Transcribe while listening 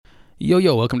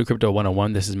Yo, welcome to Crypto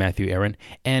 101. This is Matthew Aaron,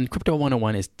 and Crypto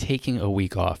 101 is taking a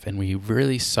week off, and we're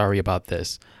really sorry about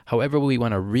this. However, we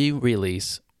want to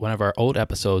re-release one of our old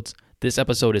episodes. This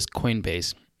episode is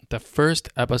Coinbase, the first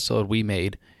episode we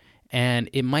made, and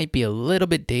it might be a little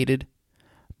bit dated,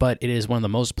 but it is one of the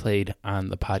most played on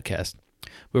the podcast.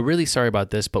 We're really sorry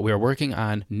about this, but we are working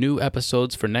on new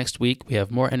episodes for next week. We have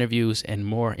more interviews and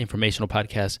more informational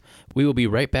podcasts. We will be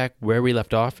right back where we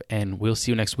left off, and we'll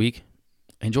see you next week.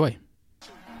 Enjoy.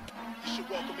 You should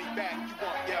welcome me back.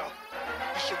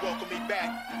 You should welcome me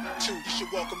back. Two, you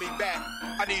should welcome me back.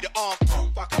 I need an arm.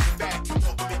 If I come back, you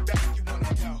welcome me back. You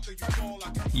wanna yell till you fall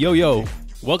like a... Yo,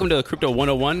 welcome to Crypto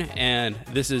 101, and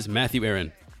this is Matthew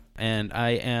Aaron. And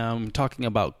I am talking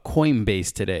about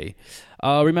Coinbase today.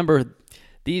 Remember,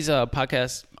 these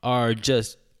podcasts are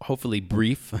just hopefully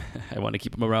brief. I want to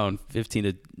keep them around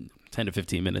 10 to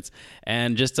 15 minutes,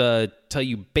 and just tell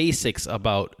you basics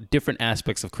about different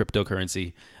aspects of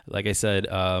cryptocurrency. Like I said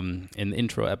in the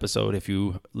intro episode, if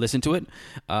you listen to it,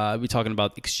 we're talking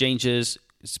about exchanges,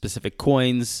 specific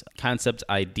coins, concepts,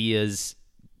 ideas,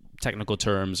 technical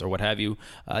terms, or what have you,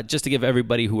 just to give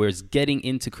everybody who is getting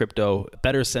into crypto a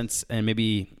better sense and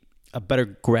maybe a better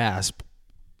grasp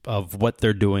of what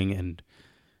they're doing and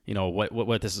you know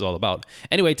what this is all about.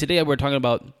 Anyway, today we're talking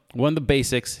about one of the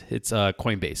basics. It's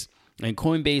Coinbase. And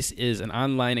Coinbase is an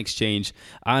online exchange.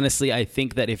 Honestly, I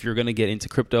think that if you're going to get into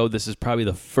crypto, this is probably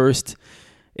the first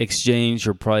exchange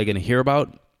you're probably going to hear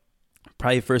about.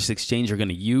 Probably first exchange you're going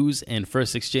to use, and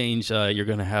first exchange you're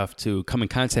going to have to come in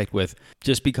contact with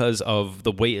just because of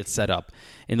the way it's set up.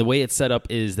 And the way it's set up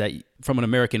is that from an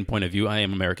American point of view, I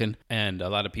am American, and a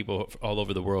lot of people all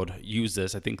over the world use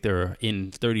this. I think they're in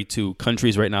 32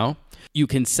 countries right now. You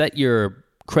can set your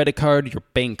credit card, your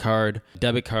bank card,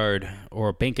 debit card,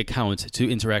 or bank account to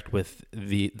interact with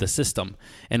the system.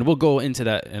 And we'll go into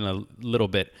that in a little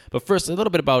bit. But first, a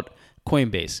little bit about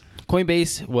Coinbase.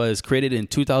 Coinbase was created in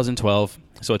 2012,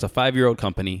 so it's a 5-year-old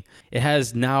company. It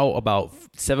has now about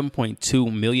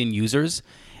 7.2 million users,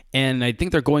 and I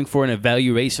think they're going for an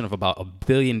evaluation of about $1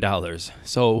 billion.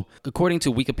 So according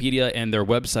to Wikipedia and their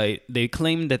website, they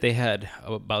claim that they had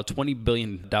about $20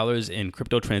 billion in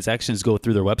crypto transactions go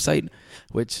through their website,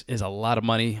 which is a lot of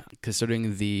money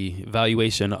considering the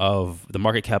valuation of the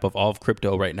market cap of all of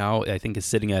crypto right now. I think is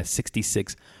sitting at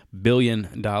 $66 billion.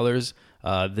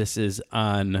 This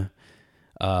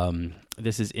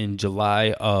is in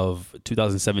July of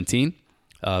 2017.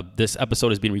 This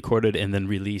episode is being recorded and then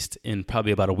released in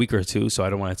probably about a week or two, so I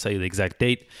don't want to tell you the exact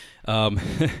date.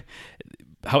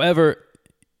 However,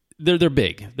 they're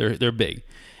big. They're big,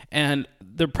 and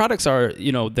their products are,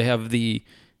 they have the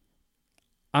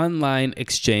online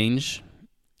exchange,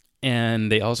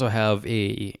 and they also have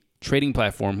a trading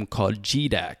platform called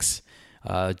GDAX.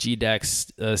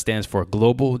 GDAX stands for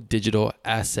Global Digital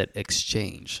Asset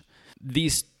Exchange.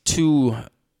 These two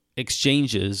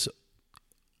exchanges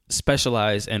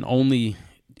specialize and only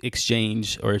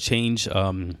exchange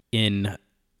in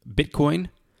Bitcoin,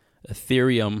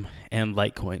 Ethereum, and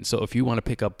Litecoin. So if you want to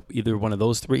pick up either one of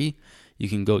those three, you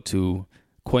can go to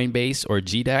Coinbase or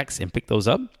GDAX and pick those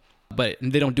up. But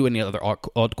they don't do any other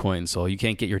altcoins, so you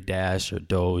can't get your Dash or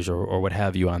Doge or what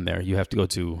have you on there. You have to go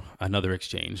to another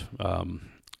exchange.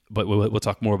 But we'll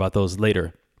talk more about those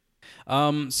later.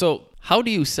 So how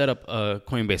do you set up a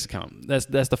Coinbase account?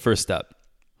 That's the first step.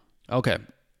 Okay.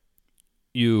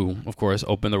 You, of course,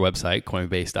 open their website,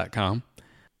 Coinbase.com.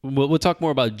 We'll talk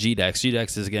more about GDAX.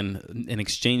 GDAX is, again, an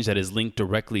exchange that is linked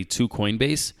directly to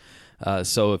Coinbase.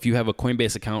 So if you have a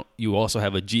Coinbase account, you also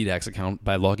have a GDAX account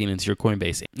by logging into your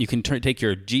Coinbase. You can take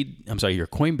your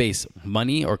Coinbase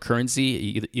money or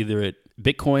currency, either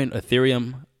Bitcoin,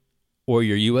 Ethereum, or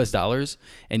your US dollars,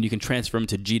 and you can transfer them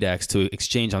to GDAX to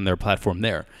exchange on their platform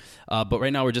there. But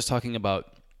right now we're just talking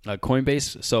about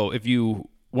Coinbase. So if you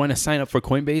want to sign up for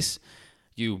Coinbase,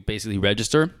 you basically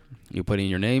register. You put in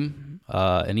your name,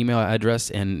 an email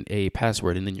address, and a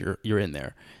password, and then you're in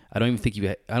there. I don't think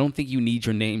you need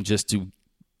your name just to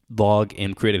log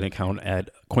and create an account at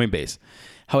Coinbase.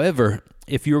 However,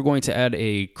 if you're going to add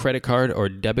a credit card or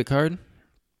debit card,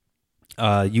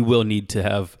 you will need to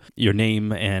have your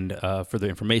name and further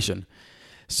information.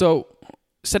 So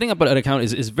setting up an account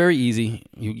is very easy.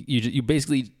 You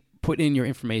basically put in your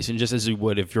information just as you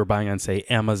would if you're buying on, say,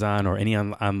 Amazon or any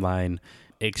online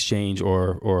exchange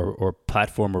or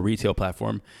platform or retail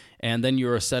platform, and then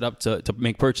you're set up to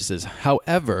make purchases.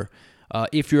 However,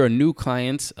 if you're a new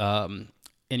client and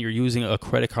you're using a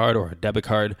credit card or a debit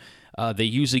card, they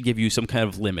usually give you some kind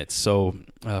of limits. So,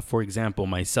 for example,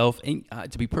 myself, and,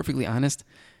 to be perfectly honest,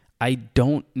 I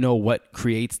don't know what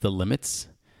creates the limits.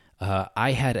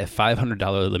 I had a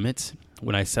 $500 limit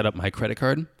when I set up my credit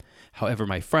card. However,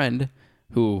 my friend,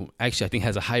 who actually I think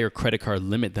has a higher credit card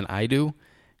limit than I do,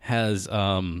 has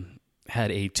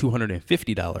had a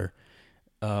 $250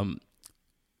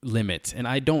 limit, and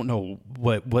I don't know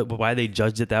why they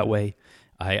judged it that way.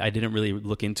 I didn't really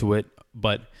look into it,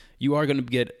 but you are going to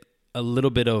get a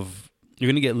little bit of,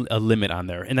 you're going to get a limit on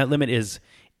there, and that limit is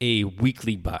a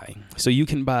weekly buy. So you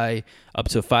can buy up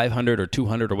to 500 or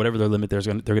 200 or whatever their limit they're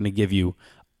going to give you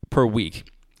per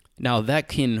week. Now that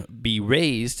can be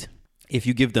raised if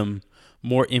you give them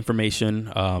more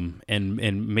information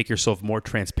and make yourself more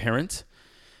transparent,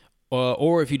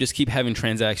 or if you just keep having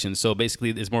transactions. So basically,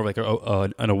 it's more like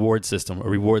an award system, a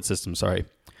reward system. Sorry.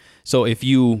 So if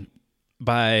you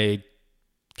buy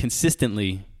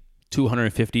consistently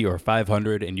 250 or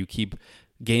 500, and you keep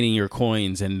gaining your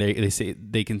coins, and they say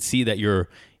they can see that you're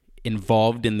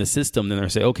involved in the system, then they'll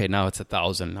say, okay, now it's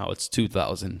 1,000, now it's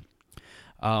 2,000.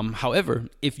 However,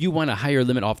 if you want a higher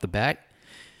limit off the bat,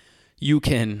 you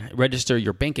can register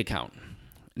your bank account.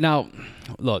 Now,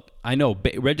 look, I know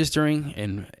registering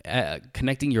and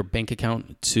connecting your bank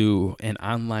account to an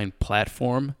online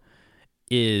platform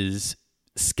is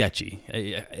sketchy.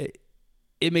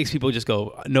 It makes people just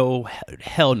go, no,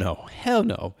 hell no,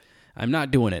 I'm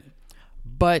not doing it.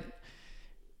 But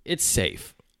it's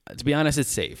safe. To be honest,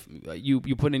 it's safe. You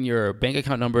put in your bank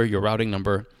account number, your routing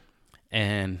number,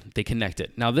 and they connect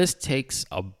it. Now, this takes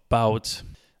about,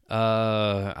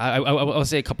 I'll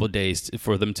say a couple of days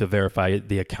for them to verify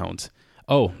the account.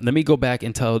 Oh, let me go back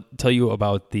and tell you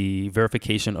about the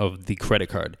verification of the credit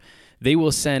card. They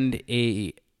will send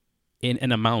an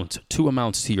amount, 2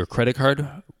 amounts to your credit card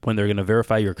when they're going to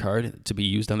verify your card to be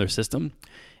used on their system.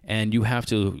 And you have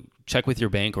to check with your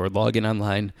bank or log in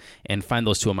online and find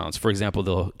those 2 amounts. For example,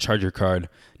 they'll charge your card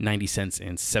 90 cents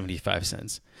and 75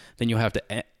 cents. Then you'll have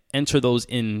to enter those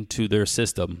into their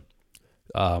system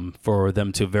for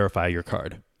them to verify your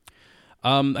card.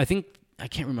 I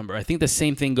can't remember. I think the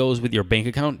same thing goes with your bank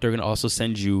account. They're going to also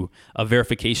send you a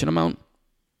verification amount.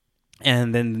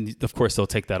 And then, of course, they'll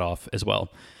take that off as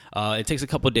well. It takes a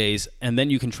couple of days, and then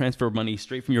you can transfer money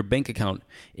straight from your bank account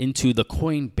into the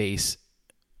Coinbase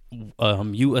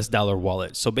US dollar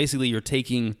wallet. So basically, you're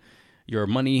taking your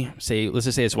money, let's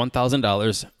just say it's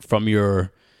 $1,000 from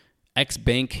your X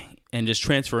bank, and just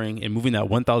transferring and moving that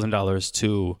 $1,000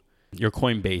 to your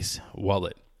Coinbase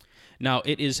wallet. Now,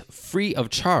 it is free of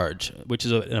charge, which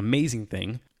is an amazing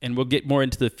thing, and we'll get more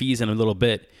into the fees in a little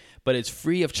bit, but it's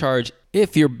free of charge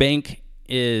if your bank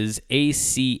is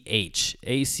ACH.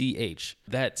 ACH.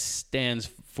 That stands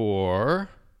for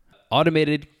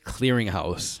Automated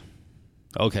Clearinghouse.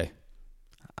 Okay.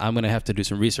 I'm going to have to do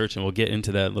some research, and we'll get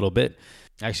into that a little bit.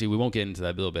 Actually, we won't get into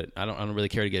that a little bit. I don't really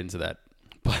care to get into that.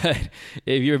 But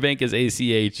if your bank is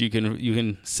ACH, you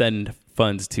can send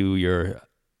funds to your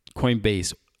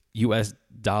Coinbase US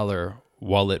dollar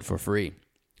wallet for free.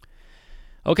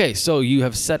 Okay, so you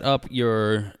have set up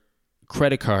your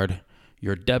credit card,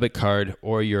 your debit card,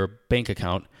 or your bank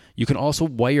account. You can also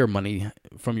wire money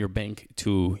from your bank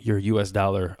to your US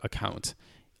dollar account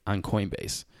on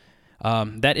Coinbase.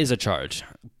 That is a charge.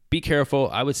 Be careful.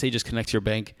 I would say just connect to your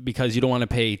bank, because you don't want to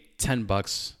pay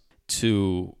 $10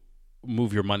 to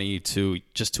move your money to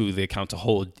the account to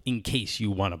hold in case you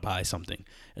want to buy something,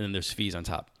 and then there's fees on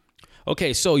top.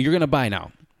 Okay, so you're going to buy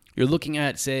now. You're looking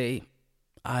at, say,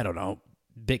 I don't know,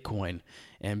 Bitcoin,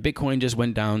 and Bitcoin just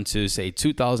went down to, say,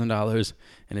 $2,000,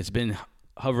 and it's been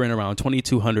hovering around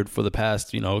 $2,200 for the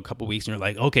past, a couple weeks, and you're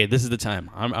like, okay, this is the time.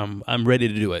 I'm ready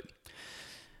to do it.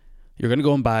 You're going to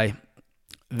go and buy.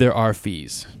 There are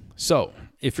fees. So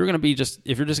if you're just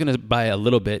going to buy a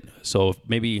little bit, so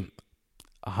maybe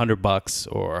 $100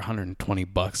 or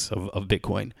 $120 of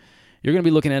Bitcoin, you're going to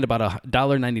be looking at about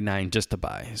 $1.99 just to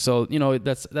buy. So,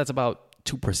 that's about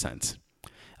 2%.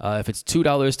 If it's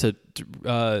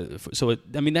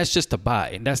 $2 that's just to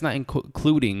buy. That's not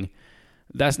including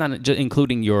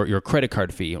your credit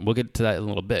card fee. And we'll get to that in a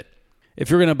little bit. If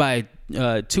you're going to buy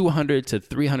 $200 to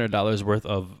 $300 worth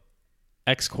of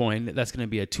X coin, that's going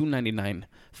to be a $2.99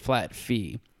 flat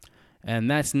fee. And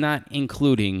that's not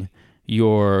including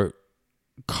your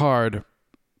card,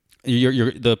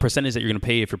 the percentage that you're going to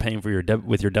pay if you're paying for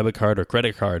with your debit card or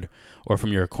credit card, or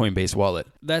from your Coinbase wallet.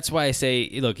 That's why I say,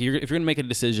 look, if you're going to make a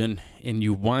decision and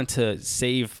you want to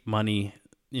save money,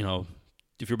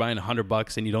 if you're buying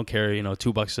 $100 and you don't care,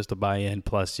 $2 just to buy in,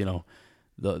 plus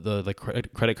the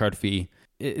credit card fee,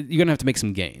 you're going to have to make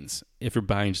some gains if you're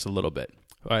buying just a little bit.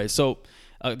 All right, so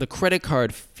the credit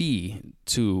card fee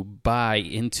to buy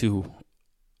into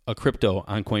a crypto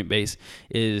on Coinbase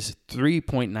is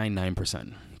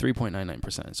 3.99%.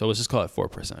 3.99%. So let's just call it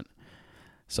 4%.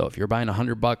 So if you're buying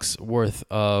 $100 worth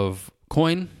of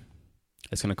coin,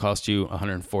 it's going to cost you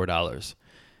 $104.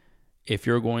 If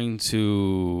you're going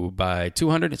to buy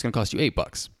 200, it's going to cost you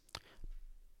 $8.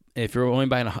 If you're only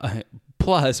buying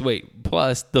plus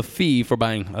the fee for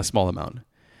buying a small amount.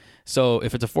 So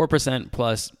if it's a 4%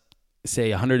 plus, say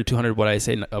 100 to 200, what I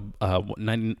say,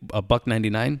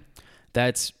 $1.99,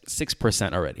 that's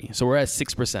 6% already. So we're at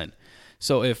 6%.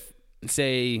 So if,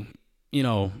 say,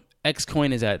 X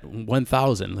coin is at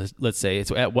 1,000, let's say it's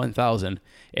at 1,000,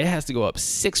 it has to go up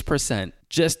 6%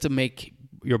 just to make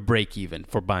your break even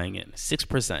for buying in.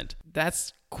 6%.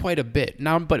 That's quite a bit.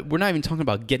 Now, but we're not even talking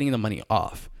about getting the money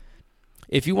off.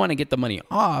 If you want to get the money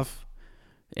off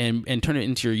and turn it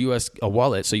into your US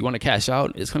wallet, so you want to cash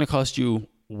out, it's going to cost you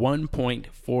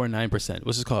 1.49%.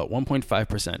 Let's just call it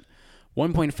 1.5%.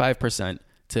 1.5%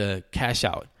 to cash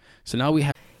out. So now we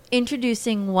have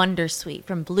Introducing Wondersuite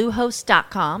from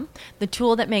Bluehost.com, the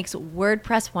tool that makes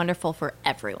WordPress wonderful for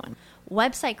everyone.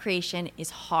 Website creation is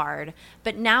hard,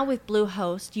 but now with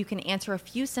Bluehost, you can answer a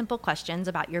few simple questions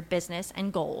about your business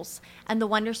and goals, and the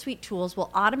Wondersuite tools will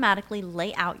automatically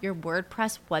lay out your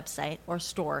WordPress website or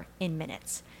store in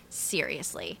minutes.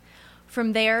 Seriously.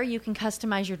 From there, you can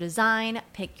customize your design,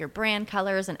 pick your brand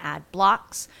colors, and add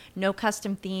blocks. No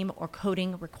custom theme or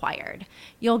coding required.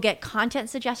 You'll get content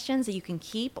suggestions that you can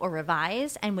keep or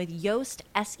revise, and with Yoast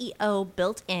SEO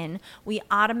built in, we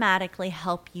automatically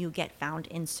help you get found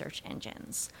in search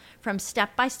engines. From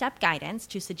step-by-step guidance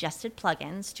to suggested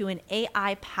plugins to an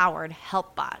AI-powered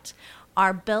help bot,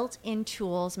 our built-in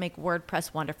tools make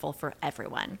WordPress wonderful for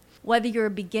everyone. Whether you're a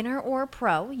beginner or a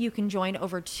pro, you can join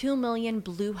over 2 million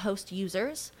Bluehost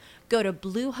users. Go to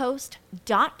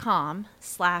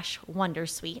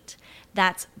bluehost.com/wondersuite.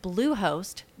 That's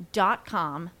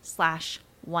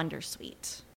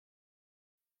bluehost.com/wondersuite.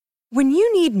 When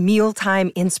you need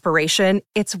mealtime inspiration,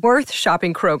 it's worth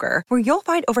shopping Kroger, where you'll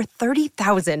find over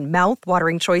 30,000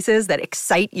 mouth-watering choices that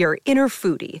excite your inner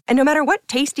foodie. And no matter what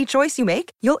tasty choice you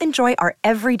make, you'll enjoy our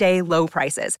everyday low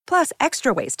prices, plus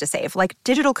extra ways to save, like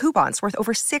digital coupons worth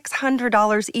over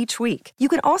 $600 each week. You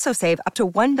can also save up to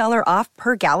 $1 off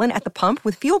per gallon at the pump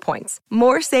with fuel points.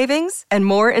 More savings and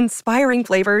more inspiring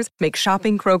flavors make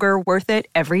shopping Kroger worth it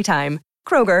every time.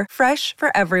 Kroger, fresh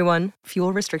for everyone.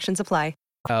 Fuel restrictions apply.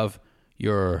 Have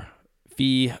your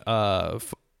fee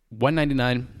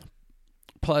 $1.99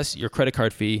 plus your credit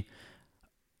card fee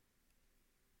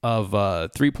of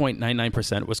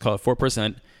 3.99%, what's called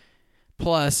 4%,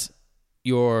 plus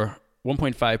your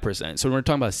 1.5%. So we're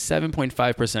talking about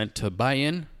 7.5% to buy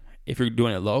in if you're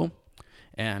doing it low,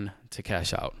 and to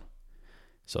cash out.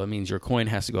 So it means your coin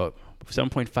has to go up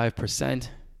 7.5%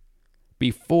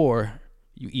 before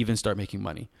you even start making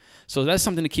money. So that's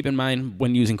something to keep in mind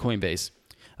when using Coinbase.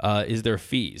 Is their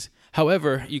fees.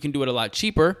 However, you can do it a lot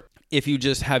cheaper if you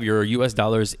just have your US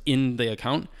dollars in the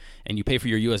account and you pay for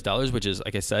your US dollars, which is,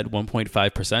 like I said,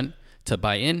 1.5% to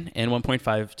buy in and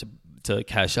 1.5% to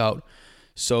cash out.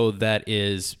 So that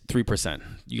is 3%.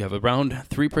 You have around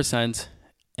 3%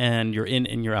 and you're in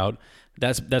and you're out.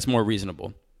 That's more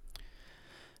reasonable.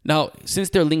 Now, since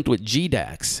they're linked with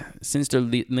GDAX,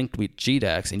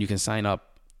 and you can sign up,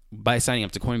 by signing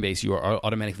up to Coinbase, you are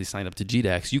automatically signed up to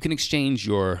GDAX. You can exchange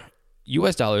your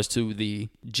US dollars to the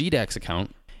GDAX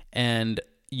account, and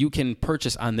you can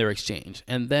purchase on their exchange.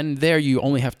 And then there you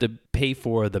only have to pay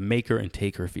for the maker and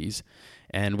taker fees.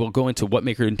 And we'll go into what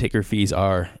maker and taker fees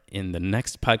are in the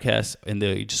next podcast.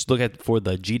 Just look at for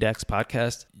the GDAX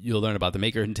podcast. You'll learn about the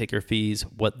maker and taker fees,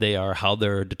 what they are, how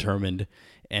they're determined,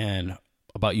 and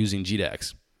about using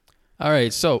GDAX. All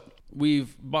right, so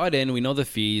we've bought in, we know the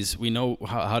fees, we know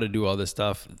how to do all this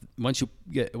stuff. Once you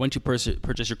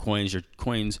purchase your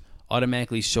coins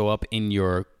automatically show up in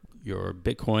your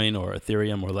Bitcoin or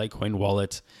Ethereum or Litecoin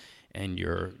wallet, and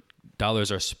your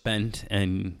dollars are spent,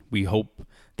 and we hope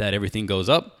that everything goes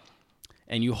up,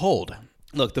 and you hold.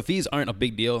 Look, the fees aren't a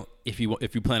big deal if you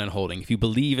plan on holding. If you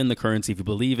believe in the currency, if you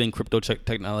believe in crypto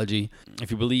technology,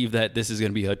 if you believe that this is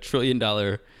going to be $1 trillion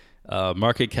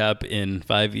market cap in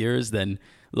 5 years, then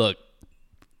look,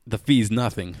 the fee's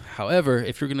nothing. However,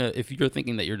 if you're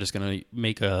thinking that you're just gonna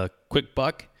make a quick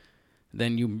buck,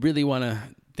 then you really want to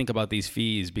think about these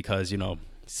fees, because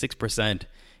 6%.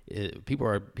 People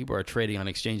are trading on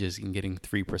exchanges and getting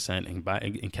 3% and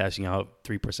cashing out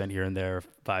 3% here and there,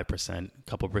 5%,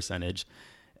 couple percentage.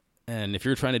 And if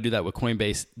you're trying to do that with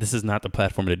Coinbase, this is not the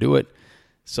platform to do it.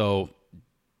 So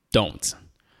don't.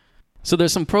 So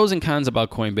there's some pros and cons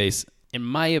about Coinbase. In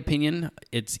my opinion,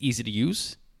 it's easy to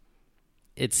use.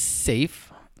 It's safe.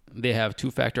 They have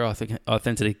two-factor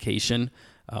authentication.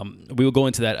 We will go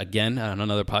into that again on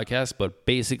another podcast, but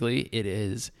basically it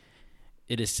is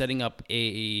it is setting up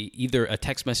either a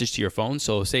text message to your phone.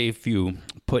 So say if you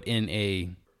put in a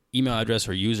email address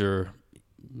or user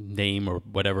name or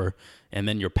whatever, and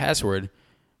then your password,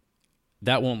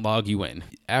 that won't log you in.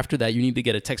 After that, you need to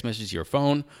get a text message to your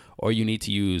phone, or you need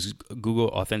to use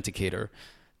Google Authenticator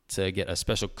to get a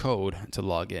special code to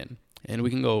log in. And we're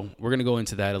going to go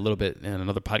into that a little bit in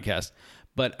another podcast,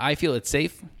 but I feel it's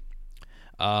safe.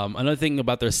 Another thing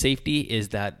about their safety is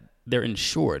that they're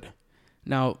insured.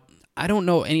 Now, I don't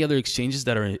know any other exchanges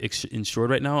that are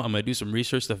insured right now. I'm going to do some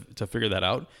research to figure that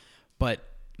out, but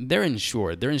they're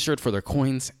insured. They're insured for their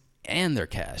coins and their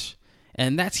cash.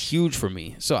 And that's huge for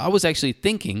me. So I was actually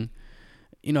thinking,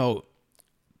 Coinbase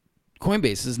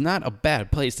is not a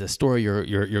bad place to store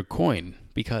your coin,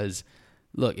 because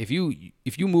look, if you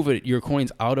move your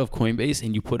coins out of Coinbase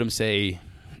and you put them, say,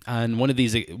 on one of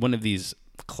these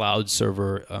cloud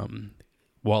server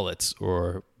wallets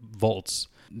or vaults,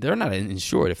 they're not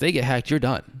insured. If they get hacked, you're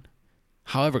done.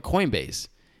 However, Coinbase,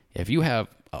 if you have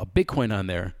a Bitcoin on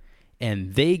there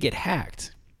and they get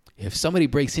hacked, if somebody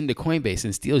breaks into Coinbase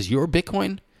and steals your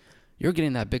Bitcoin, you're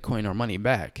getting that Bitcoin or money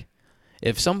back.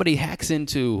 If somebody hacks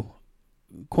into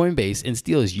Coinbase and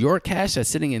steals your cash that's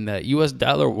sitting in that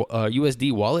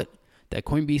USD wallet that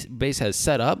Coinbase has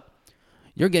set up,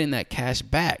 you're getting that cash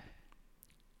back.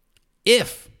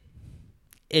 If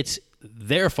it's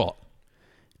their fault,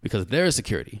 because they're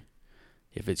security.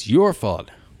 If it's your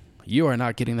fault, you are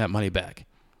not getting that money back.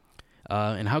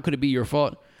 And how could it be your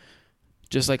fault?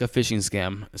 Just like a phishing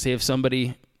scam. Say if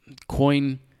somebody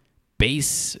Coinbase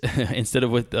instead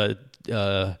of with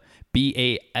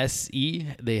BASE,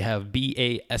 they have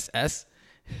BASS.com,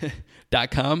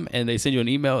 and they send you an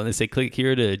email and they say click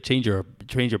here to change your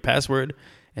password,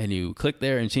 and you click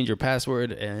there and change your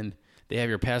password, and they have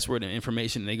your password and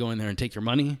information, and they go in there and take your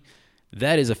money.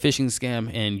 That is a phishing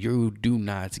scam, and you do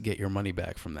not get your money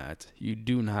back from that. You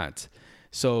do not.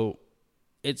 So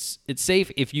it's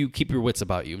safe if you keep your wits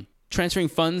about you. Transferring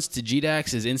funds to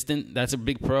GDAX is instant. That's a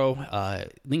big pro.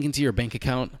 Linking to your bank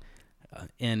account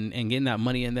and getting that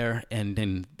money in there, and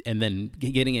then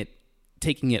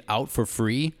taking it out for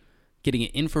free, getting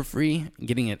it in for free,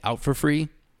 getting it out for free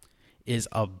is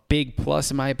a big plus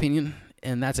in my opinion,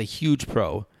 and that's a huge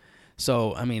pro.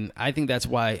 So, I mean, I think that's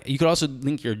why you could also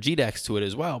link your GDAX to it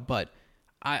as well, but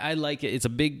I like it. It's a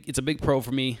big pro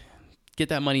for me. Get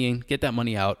that money in, get that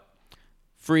money out.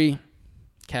 Free,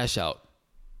 cash out.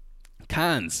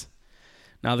 Cons.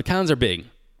 Now, the cons are big.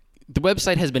 The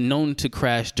website has been known to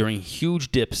crash during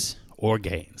huge dips or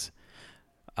gains.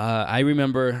 I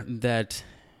remember that,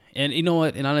 and you know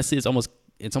what? And honestly, it's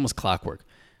almost clockwork.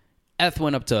 ETH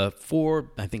went up to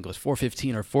I think it was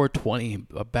 415 or 420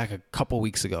 back a couple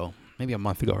weeks ago, maybe a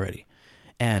month ago already.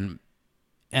 And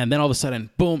then all of a sudden,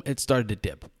 boom, it started to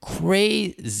dip.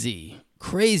 Crazy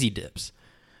dips.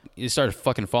 It started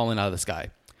fucking falling out of the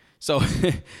sky. So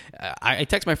I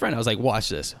text my friend. I was like, watch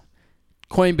this.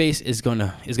 Coinbase is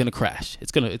gonna crash.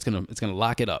 It's gonna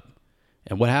lock it up.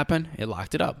 And what happened? It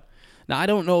locked it up. Now, I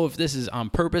don't know if this is on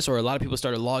purpose or a lot of people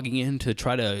started logging in to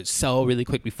try to sell really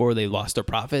quick before they lost their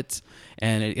profits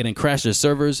and it crashed their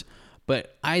servers,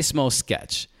 but I smell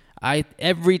sketch.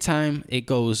 Every time it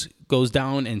goes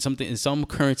down and some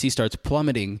currency starts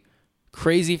plummeting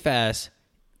crazy fast,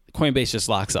 Coinbase just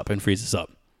locks up and freezes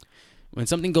up. When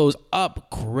something goes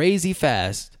up crazy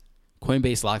fast,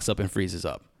 Coinbase locks up and freezes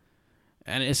up.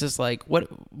 And it's just like,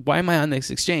 why am I on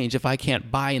this exchange if I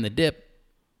can't buy in the dip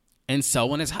and sell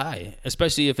when it's high,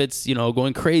 especially if it's,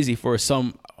 going crazy for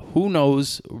some, who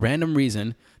knows, random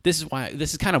reason. This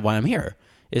is kind of why I'm here,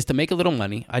 is to make a little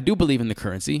money. I do believe in the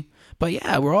currency, but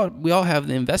yeah, we all have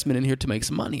the investment in here to make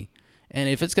some money. And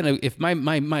if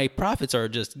my profits are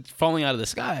just falling out of the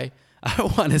sky, I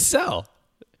don't want to sell.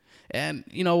 And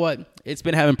you know what? It's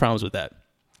been having problems with that.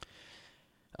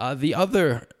 The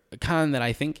other con that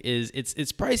I think is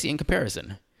it's pricey in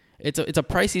comparison. It's a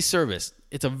pricey service.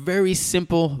 It's a very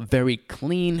simple, very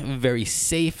clean, very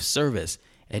safe service,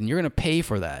 and you're going to pay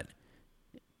for that.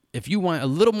 If you want a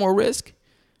little more risk,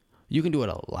 you can do it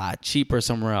a lot cheaper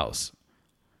somewhere else.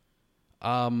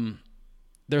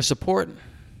 Their support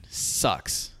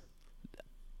sucks.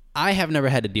 I have never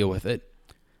had to deal with it.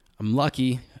 I'm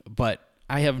lucky, but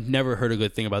I have never heard a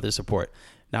good thing about their support.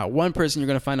 Now, one person you're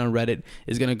going to find on Reddit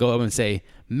is going to go up and say,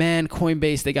 man,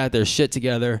 Coinbase, they got their shit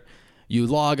together. You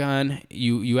log on,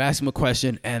 you ask them a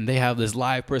question, and they have this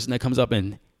live person that comes up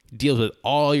and deals with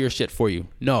all your shit for you.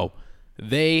 No,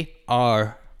 they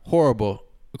are horrible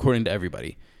according to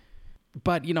everybody.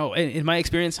 But, in my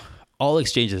experience, all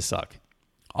exchanges suck.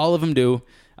 All of them do.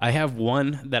 I have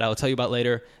one that I'll tell you about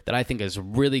later that I think is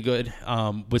really good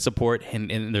with support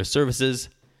and their services.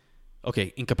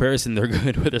 Okay, in comparison, they're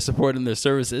good with their support and their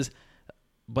services,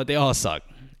 but they all suck.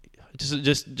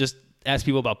 Just ask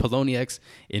people about Poloniex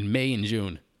in May and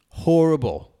June.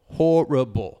 Horrible.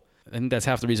 I think that's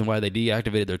half the reason why they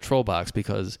deactivated their troll box,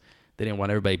 because they didn't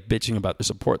want everybody bitching about their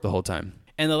support the whole time.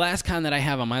 And the last con that I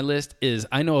have on my list is,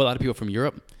 I know a lot of people from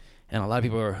Europe and a lot of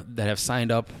people that have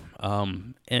signed up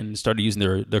and started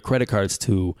using their credit cards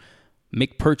to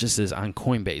make purchases on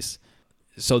Coinbase.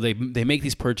 So they make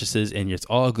these purchases and it's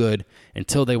all good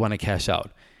until they want to cash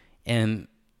out. And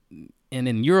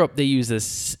in Europe, they use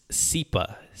this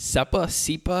SEPA,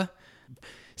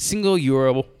 single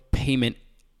euro payment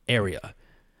area.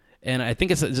 And I think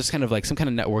it's just kind of like some kind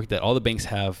of network that all the banks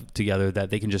have together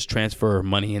that they can just transfer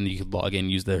money and you can log in,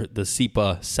 use the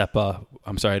SEPA,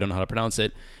 I'm sorry, I don't know how to pronounce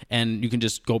it. And you can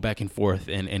just go back and forth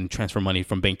and transfer money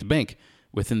from bank to bank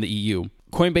within the EU.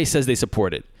 Coinbase says they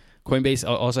support it. Coinbase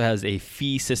also has a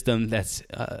fee system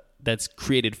that's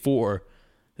created for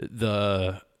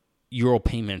the euro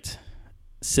payment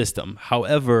system.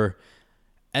 However,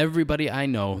 everybody I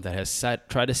know that has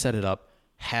tried to set it up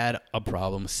had a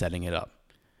problem setting it up,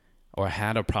 or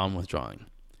had a problem withdrawing.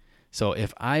 So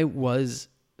if I was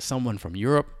someone from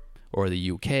Europe or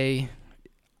the UK,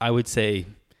 I would say,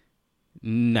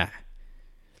 nah.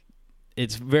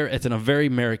 It's in a very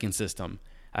American system.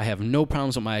 I have no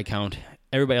problems with my account.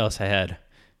 Everybody else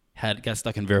got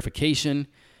stuck in verification,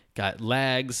 got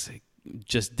lags,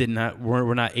 just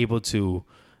were not able to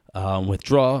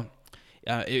withdraw.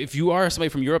 If you are somebody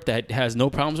from Europe that has no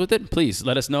problems with it, please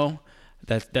let us know.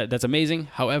 That's amazing.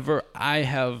 However,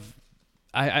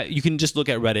 you can just look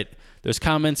at Reddit. There's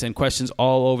comments and questions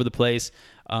all over the place.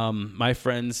 My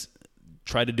friends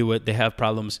try to do it. They have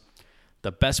problems.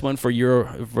 The best one for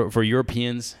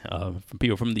Europeans, from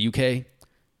people from the UK,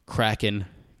 Kraken,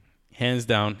 hands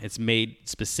down. It's made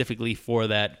specifically for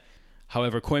that.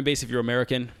 However, Coinbase, if you're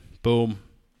American, boom,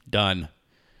 done.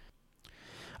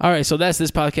 All right, so that's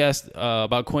this podcast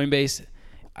about Coinbase.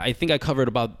 I think I covered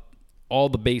about all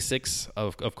the basics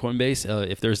of Coinbase.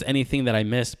 If there's anything that I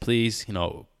missed, please,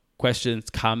 questions,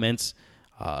 comments,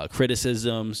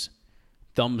 criticisms,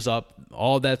 thumbs up,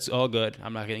 all that's all good.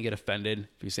 I'm not going to get offended.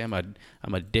 If you say I'm a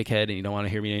dickhead and you don't want to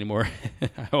hear me anymore,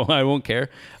 I won't care.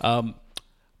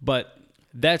 But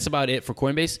that's about it for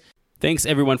Coinbase. Thanks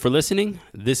everyone for listening.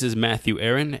 This is Matthew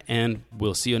Aaron, and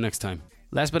we'll see you next time.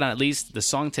 Last but not least, the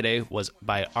song today was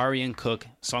by Arian Cook.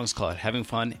 The song's called Having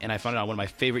Fun, and I found it on one of my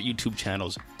favorite YouTube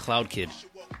channels, Cloud Kid.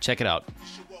 Check it out.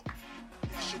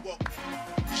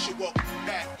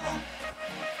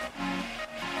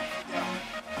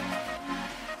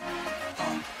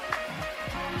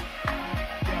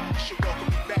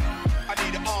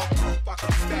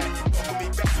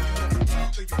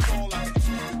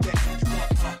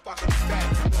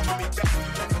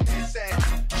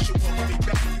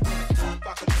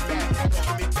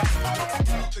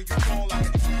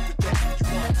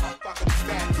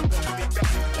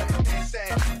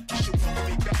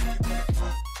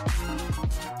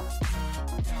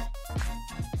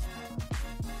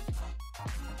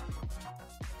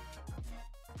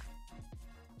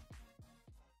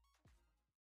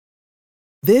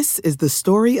 This is the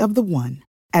story of the one.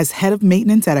 As head of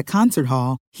maintenance at a concert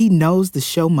hall, he knows the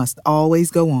show must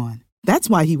always go on. That's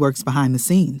why he works behind the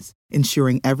scenes,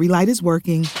 ensuring every light is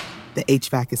working, the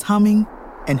HVAC is humming,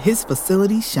 and his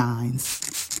facility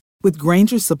shines. With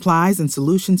Grainger's supplies and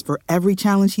solutions for every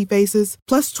challenge he faces,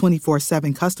 plus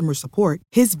 24/7 customer support,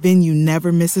 his venue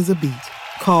never misses a beat.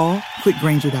 Call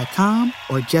quickgrainger.com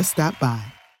or just stop by.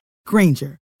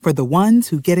 Grainger, for the ones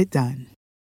who get it done.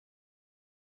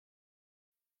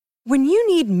 When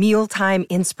you need mealtime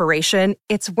inspiration,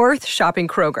 it's worth shopping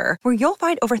Kroger, where you'll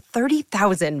find over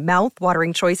 30,000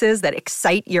 mouth-watering choices that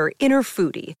excite your inner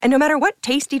foodie. And no matter what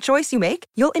tasty choice you make,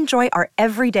 you'll enjoy our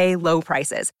everyday low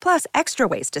prices, plus extra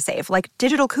ways to save, like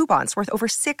digital coupons worth over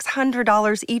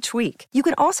 $600 each week. You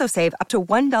can also save up to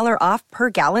 $1 off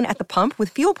per gallon at the pump with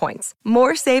fuel points.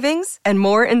 More savings and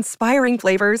more inspiring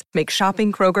flavors make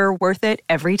shopping Kroger worth it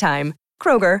every time.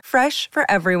 Kroger, fresh for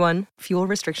everyone. Fuel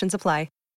restrictions apply.